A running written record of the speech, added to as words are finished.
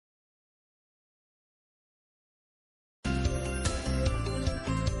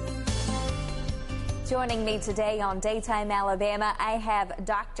Joining me today on Daytime Alabama, I have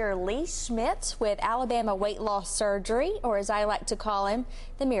Dr. Lee Schmitt with Alabama Weight Loss Surgery, or as I like to call him,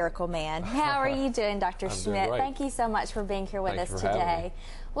 the Miracle Man. How are you doing, Dr. Schmitt? Thank you so much for being here with us today.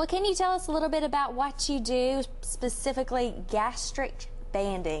 Well, can you tell us a little bit about what you do, specifically gastric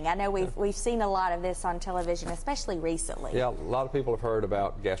banding? I know we've seen a lot of this on television, especially recently. Yeah, a lot of people have heard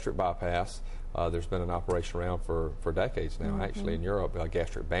about gastric bypass. There's been an operation around for decades now, actually, in Europe,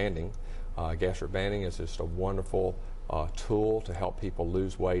 gastric banding. Gastric banding is just a wonderful tool to help people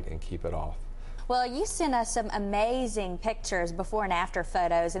lose weight and keep it off. Well, you sent us some amazing pictures, before and after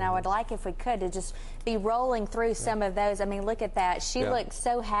photos, and I would like, if we could, to just be rolling through some of those. I mean, look at that. She looks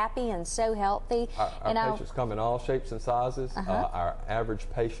so happy and so healthy. Our patients come in all shapes and sizes. Our average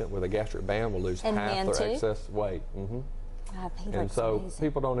patient with a gastric band will lose half their excess weight. And so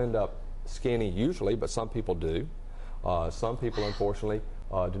people don't end up skinny usually, but some people do. Some people, unfortunately,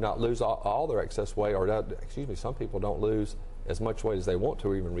 do not lose all their excess weight, or some people don't lose as much weight as they want to,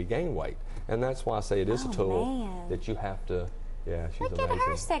 or even regain weight. And that's why I say it is a tool that you have to. Yeah, she's amazing. Look at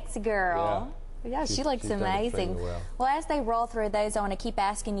her, sexy girl. Yeah, she looks amazing. Well, as they roll through those, I want to keep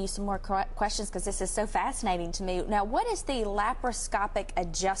asking you some more questions because this is so fascinating to me. Now, what is the laparoscopic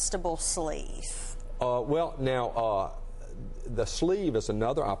adjustable sleeve? The sleeve is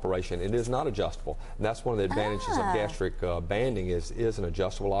another operation. It is not adjustable. And that's one of the advantages of gastric banding is an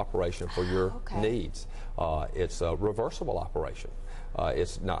adjustable operation for your needs. It's a reversible operation.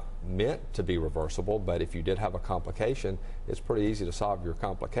 It's not meant to be reversible, but if you did have a complication, it's pretty easy to solve your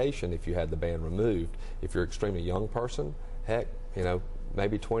complication if you had the band removed. If you're an extremely young person, heck,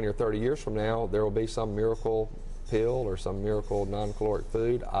 maybe 20 or 30 years from now, there will be some miracle pill or some miracle non-caloric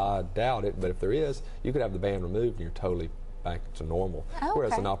food. I doubt it, but if there is, you could have the band removed and you're totally back to normal.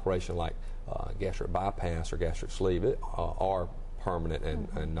 Whereas an operation like gastric bypass or gastric sleeve are permanent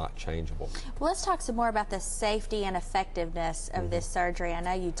and not changeable. Well, let's talk some more about the safety and effectiveness of this surgery. I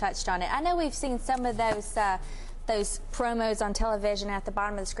know you touched on it. I know we've seen some of those promos on television. At the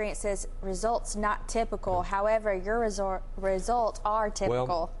bottom of the screen it says results not typical. However, your results are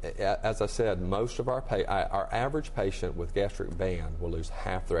typical. Well, as I said, most of our average patient with gastric band will lose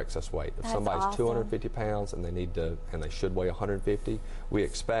half their excess weight. If somebody's 250 pounds and they should weigh 150, we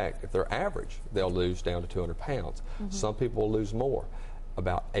expect if they're average, they'll lose down to 200 pounds. Some people will lose more.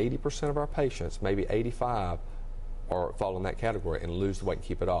 About 80% of our patients, maybe 85, fall in that category and lose the weight and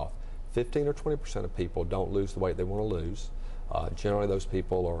keep it off. 15 or 20% of people don't lose the weight they want to lose. Generally, those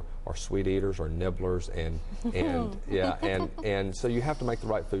people are sweet eaters or nibblers, and so you have to make the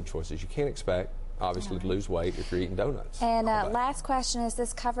right food choices. You can't expect, obviously, to lose weight if you're eating donuts. And last question: is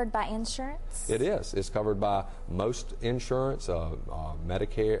this covered by insurance? It is. It's covered by most insurance.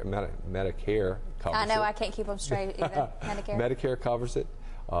 Medicare covers it. I know I can't keep them straight either. Medicare covers it.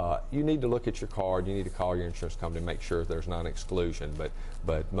 You need to look at your card. You need to call your insurance company and make sure there's not an exclusion, but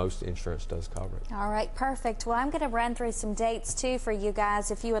most insurance does cover it. All right, perfect. Well, I'm going to run through some dates, too, for you guys.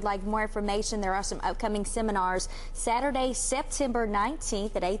 If you would like more information, there are some upcoming seminars. Saturday, September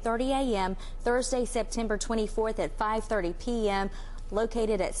 19th at 8:30 a.m., Thursday, September 24th at 5:30 p.m.,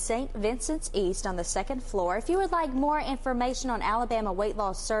 located at St. Vincent's East on the second floor. If you would like more information on Alabama Weight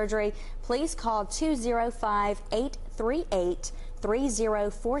Loss Surgery, please call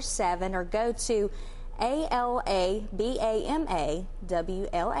 205-838-3047 or go to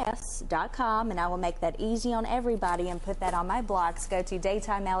ALABAMAWLS.com, and I will make that easy on everybody and put that on my blogs. Go to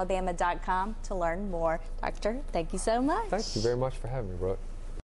daytimealabama.com to learn more. Doctor, thank you so much. Thank you very much for having me, Brooke.